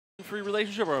free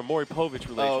relationship or a Maury Povich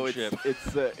relationship? Oh,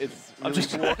 it's really I'm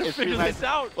just trying to figure this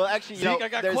out. Well, actually, you Zeke, know, I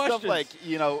got there's questions. stuff like,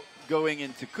 you know, going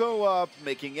into co-op,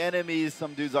 making enemies.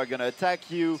 Some dudes are gonna attack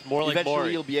you. It's more like Eventually,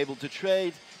 Maury. you'll be able to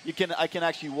trade. I can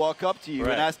actually walk up to you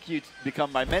Right. and ask you to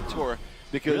become my mentor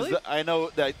because Really? I know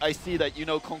that I see that you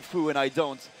know Kung Fu and I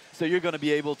don't. So you're gonna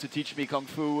be able to teach me Kung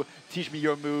Fu, teach me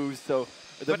your moves. So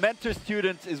the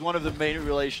mentor-student is one of the main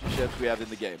relationships we have in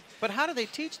the game. But how do they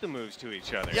teach the moves to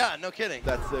each other? Yeah, no kidding.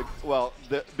 That's well,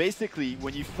 basically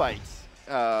when you fight,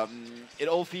 it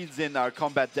all feeds in our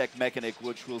combat deck mechanic,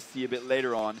 which we'll see a bit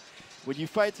later on. When you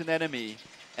fight an enemy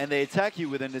and they attack you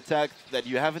with an attack that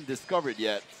you haven't discovered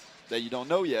yet, that you don't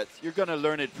know yet, you're gonna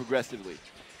learn it progressively.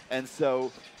 And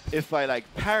so if I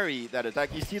like parry that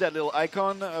attack, you see that little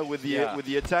icon with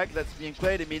the attack that's being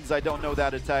played, it means I don't know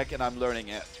that attack and I'm learning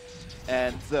it.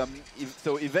 And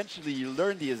so eventually you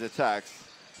learn these attacks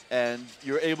and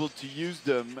you're able to use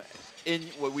them in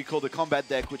what we call the combat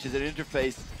deck, which is an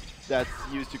interface that's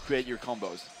used to create your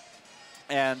combos.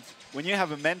 And when you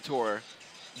have a mentor,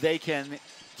 they can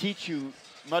teach you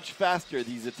much faster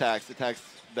these attacks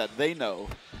that they know.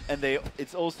 And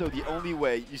it's also the only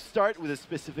way. You start with a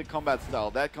specific combat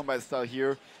style. That combat style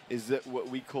here is what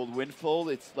we call Windfall.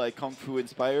 It's like Kung Fu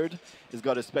inspired. It's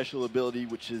got a special ability,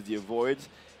 which is the Avoid.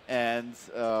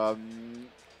 So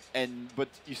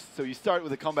you start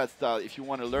with a combat style. If you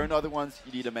want to learn other ones,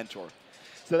 you need a mentor.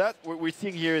 So that what we're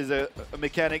seeing here is a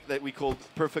mechanic that we call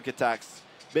perfect attacks.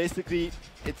 Basically,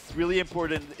 it's really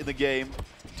important in the game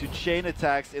to chain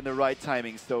attacks in the right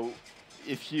timing. So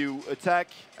if you attack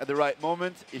at the right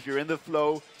moment, if you're in the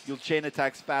flow, you'll chain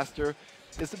attacks faster.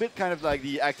 It's a bit kind of like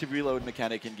the active reload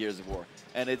mechanic in Gears of War.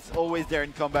 And it's always there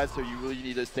in combat, so you really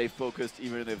need to stay focused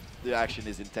even if the action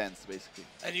is intense, basically.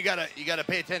 And you gotta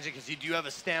pay attention because you do have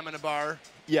a stamina bar.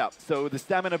 Yeah, so the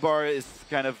stamina bar is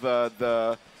kind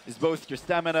of is both your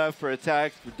stamina for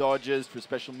attacks, for dodges, for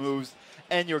special moves,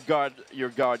 and your guard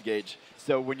gauge.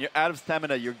 So when you're out of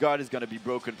stamina, your guard is going to be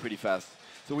broken pretty fast.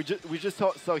 So we just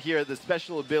saw here the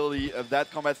special ability of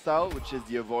that combat style, which is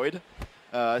the Avoid.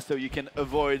 So you can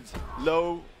avoid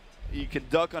low, you can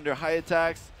duck under high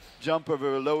attacks, jump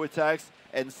over low attacks,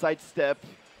 and sidestep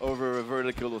over a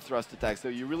vertical thrust attack. So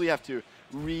you really have to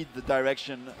read the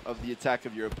direction of the attack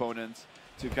of your opponent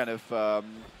to kind of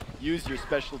use your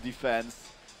special defense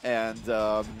and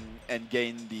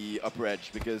gain the upper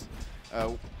edge, because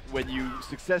when you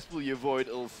successfully avoid,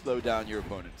 it'll slow down your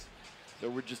opponents. So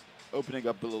we're just opening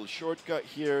up a little shortcut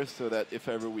here so that if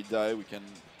ever we die, we can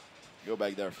go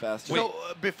back there faster. So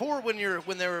before, when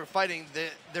they were fighting,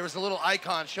 there was a little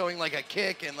icon showing like a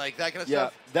kick and like that kind of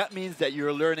stuff. Yeah, that means that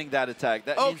you're learning that attack.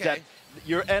 That means that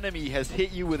your enemy has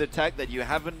hit you with an attack that you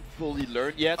haven't fully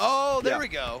learned yet. Oh, there we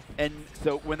go. And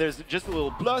so when there's just a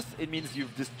little plus, it means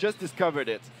you've just discovered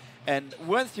it. And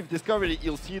once you've discovered it,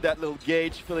 you'll see that little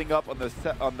gauge filling up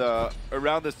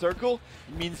around the circle.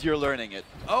 It means you're learning it.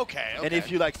 Okay. And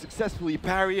if you like successfully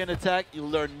parry an attack, you'll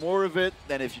learn more of it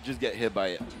than if you just get hit by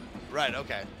it. Right.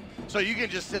 Okay. So you can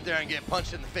just sit there and get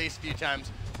punched in the face a few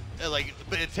times,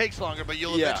 but it takes longer. But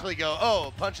you'll eventually go,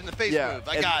 oh, punch in the face move.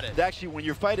 I got it. Actually, when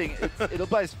you're fighting, it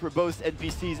applies for both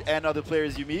NPCs and other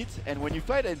players you meet. And when you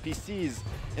fight NPCs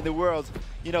in the world,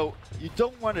 you know, you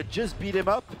don't want to just beat them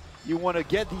up. You want to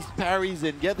get these parries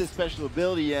and get this special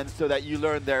ability in so that you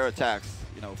learn their attacks,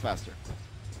 you know, faster.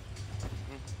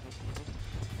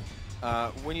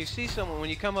 When you see someone,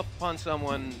 when you come upon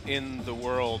someone in the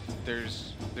world,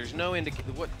 there's no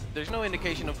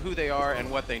indication of who they are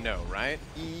and what they know, right?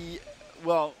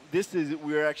 Well,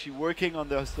 we're actually working on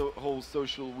the whole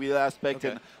social wheel aspect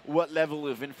and what level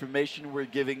of information we're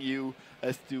giving you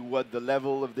as to what the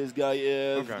level of this guy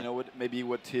is. You know, maybe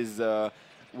what his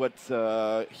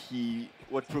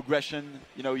what progression,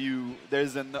 you know,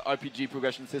 there's an RPG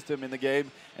progression system in the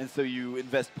game, and so you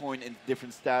invest point in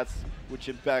different stats which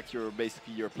impact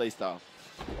basically your playstyle.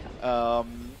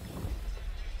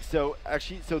 So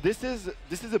this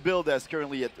is a build that's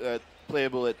currently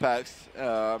playable at PAX,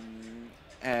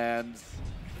 and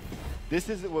this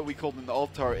is what we call an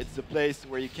altar. It's a place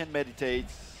where you can meditate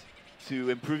to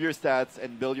improve your stats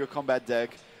and build your combat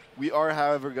deck. We are,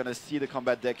 however, going to see the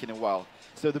combat deck in a while.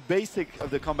 So the basic of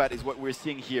the combat is what we're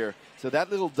seeing here. So that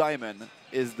little diamond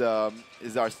is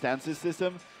our stances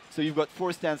system. So you've got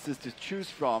 4 stances to choose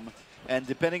from, and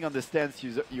depending on the stance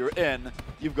you're in,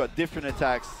 you've got different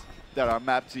attacks that are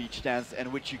mapped to each stance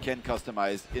and which you can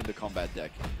customize in the combat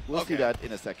deck. We'll see that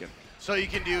in a second. So you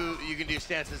can do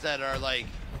stances that are like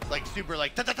super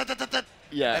like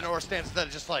yeah, and or stances that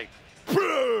are just like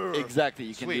exactly.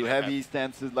 You can do heavy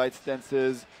stances, light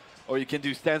stances, or you can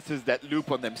do stances that loop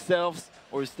on themselves.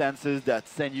 or stances that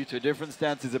send you to a different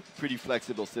stance. Is a pretty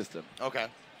flexible system. Okay.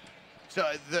 So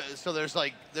there's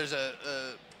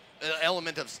an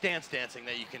element of stance dancing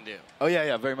that you can do. Oh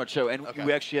yeah, very much so. And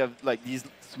we actually have like these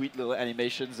sweet little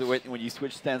animations when you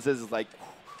switch stances. It's like,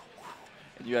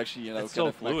 and you actually it's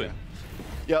so fluid.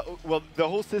 Yeah, well, the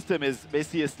whole system is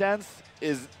basically a stance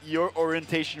is your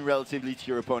orientation relatively to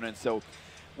your opponent. So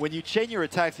when you chain your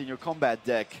attacks in your combat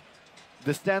deck,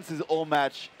 the stances all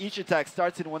match. Each attack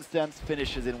starts in one stance,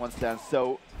 finishes in one stance.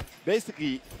 So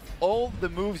basically, all the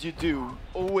moves you do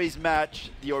always match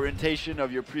the orientation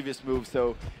of your previous move.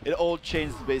 So it all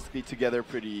chains basically together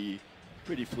pretty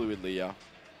fluidly, yeah.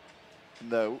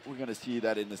 And we're going to see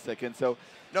that in a second. So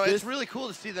no, it's really cool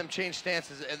to see them change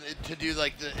stances and to do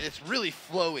like it's really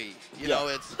flowy. You know,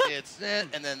 it's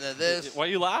and then this. Why are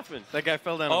you laughing? That guy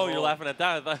fell down. Oh, you're laughing at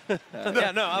that.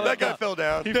 Yeah, no, that guy fell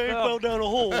down. He fell down a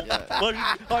hole.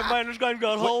 I man, this guy's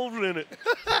got holes in it.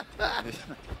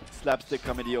 Slapstick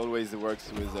comedy always works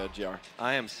with GR.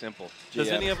 I am simple. Does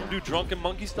any of them do drunken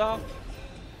monkey style?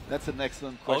 That's an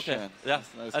excellent question. Okay. Yeah,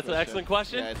 that's an excellent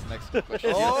question. Yeah, it's an excellent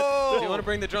question. Oh! Do you want to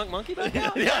bring the drunk monkey back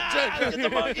now? Yeah, get the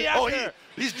monkey out here.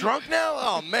 He's drunk now?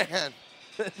 Oh, man.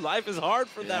 Life is hard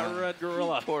for that red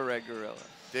gorilla. Poor red gorilla.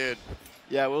 Dude.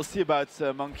 Yeah, we'll see about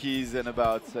monkeys and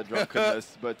about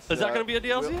drunkenness. But is that going to be a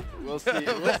DLC? We'll see.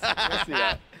 We'll see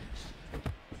that.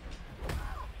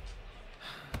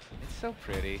 It's so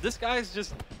pretty. This guy's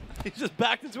he's just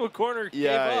backed into a corner.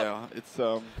 Yeah. It's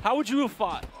How would you have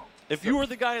fought? If you were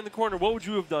the guy in the corner, what would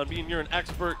you have done? Being you're an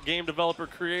expert game developer,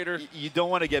 creator. You don't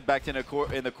want to get backed in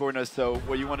the corner, so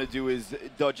what you want to do is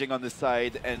dodging on the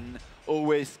side and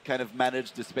always kind of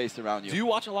manage the space around you. Do you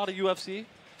watch a lot of UFC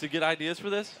to get ideas for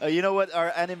this? You know what?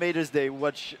 Our animators, they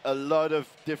watch a lot of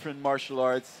different martial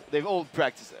arts. They've all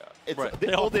practiced. Right.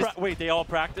 They all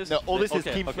practice? No, all this is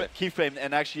keyframed,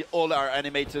 and actually all our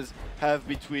animators have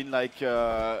between like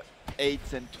 8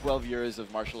 and 12 years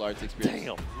of martial arts experience.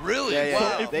 Damn. Really? Yeah,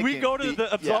 Wow. So if we go to the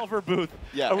Absolver booth,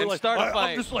 and we're like,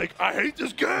 I'm just like, I hate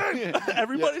this game.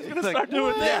 Everybody's going to start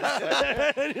doing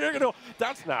this. And you're going to,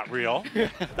 that's not real.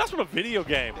 That's from a video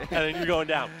game. And then you're going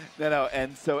down. No.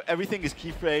 And so everything is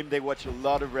keyframed. They watch a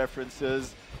lot of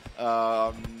references.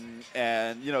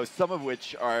 And some of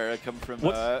which come from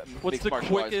what's the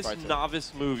quickest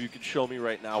novice move you could show me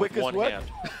right now with one hand?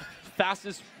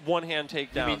 Fastest one-hand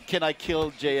takedown. You mean, can I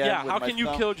kill JM? Yeah, with how my can you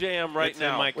thumb? kill JM right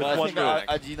now with one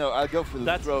move? I'll go for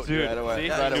the throat right away.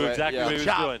 See? I knew exactly what he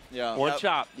was doing. Yeah. Or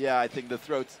chop. Yeah, I think the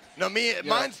throat's. No,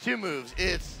 mine's 2 moves.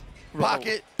 It's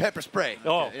pocket, pepper spray.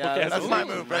 Oh, okay. That's my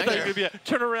move right there. Be a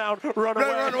turn around, run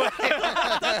away.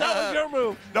 That was your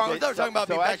move. No, I was talking about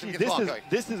being back against Lockhart.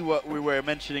 This is what we were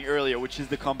mentioning earlier, which is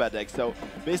the combat deck. So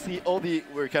basically,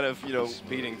 we're kind of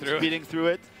speeding through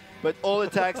it. But all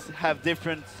attacks have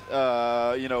different,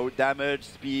 damage,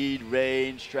 speed,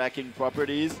 range, tracking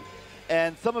properties.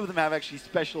 And some of them have actually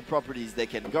special properties. They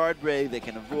can guard break, they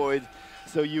can avoid.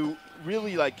 So you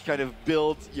really kind of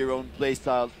build your own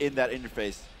playstyle in that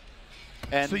interface.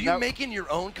 And so you're making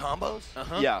your own combos?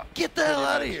 Yeah. Get the hell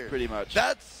out of here. Pretty much.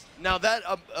 Now that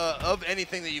of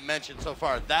anything that you mentioned so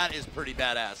far, that is pretty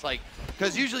badass.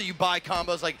 Because usually you buy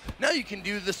combos now you can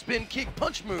do the spin kick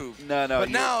punch move. No. But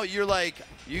now you're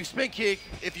you spin kick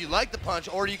if you like the punch,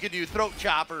 or you could do throat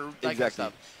chop or that kind of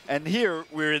stuff. And here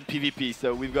we're in PvP,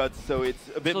 so it's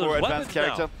a bit more advanced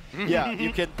character. Yeah,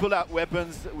 you can pull out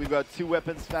weapons. We've got 2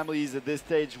 weapons families at this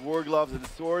stage: war gloves and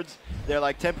swords. They're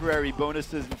like temporary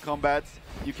bonuses in combat.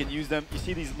 You can use them. You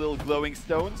see these little glowing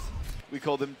stones? We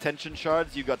call them tension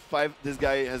shards. You got 5. This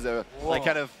guy has a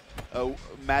kind of a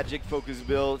magic focus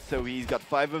build, so he's got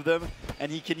 5 of them,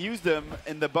 and he can use them.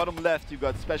 In the bottom left, you've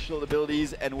got special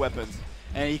abilities and weapons,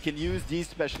 and he can use these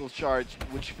special shards,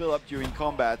 which fill up during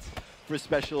combat, for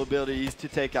special abilities to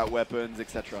take out weapons,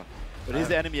 etc. But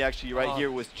his enemy actually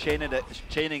here was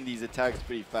chaining these attacks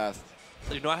pretty fast.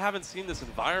 I haven't seen this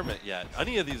environment yet.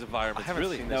 Any of these environments,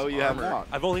 really. No, you have not.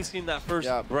 I've only seen that first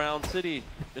brown city.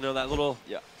 That little.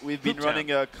 Yeah, we've been running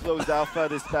a closed alpha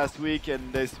this past week,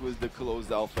 and this was the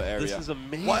closed alpha area. This is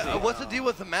amazing. What's the deal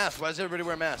with the mask? Why does everybody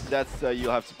wear masks? That's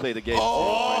you'll have to play the game.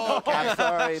 Oh, okay. I'm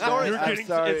sorry. I'm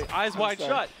sorry. It's eyes wide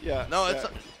shut. Yeah. No, it's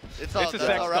a sex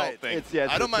cult thing.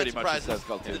 I don't mind surprises. It's a sex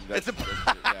cult thing. That's it.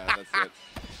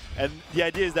 And the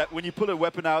idea is that when you pull a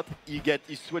weapon out, you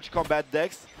switch combat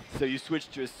decks. So you switch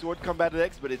to a sword combat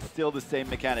dex, but it's still the same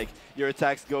mechanic. Your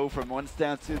attacks go from one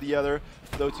stance to the other,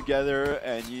 flow together,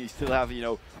 and you still have,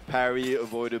 parry,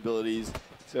 avoid abilities.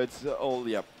 So it's all,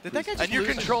 yeah. Did that guy just and you're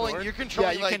controlling.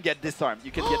 Yeah, you like can get disarmed.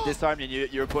 You can get disarmed, and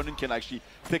your opponent can actually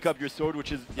pick up your sword,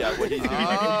 which is what he's doing,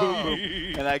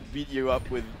 and like beat you up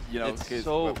with his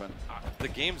weapon. The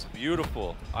game's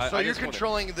beautiful. So you're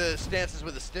controlling the stances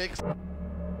with the sticks.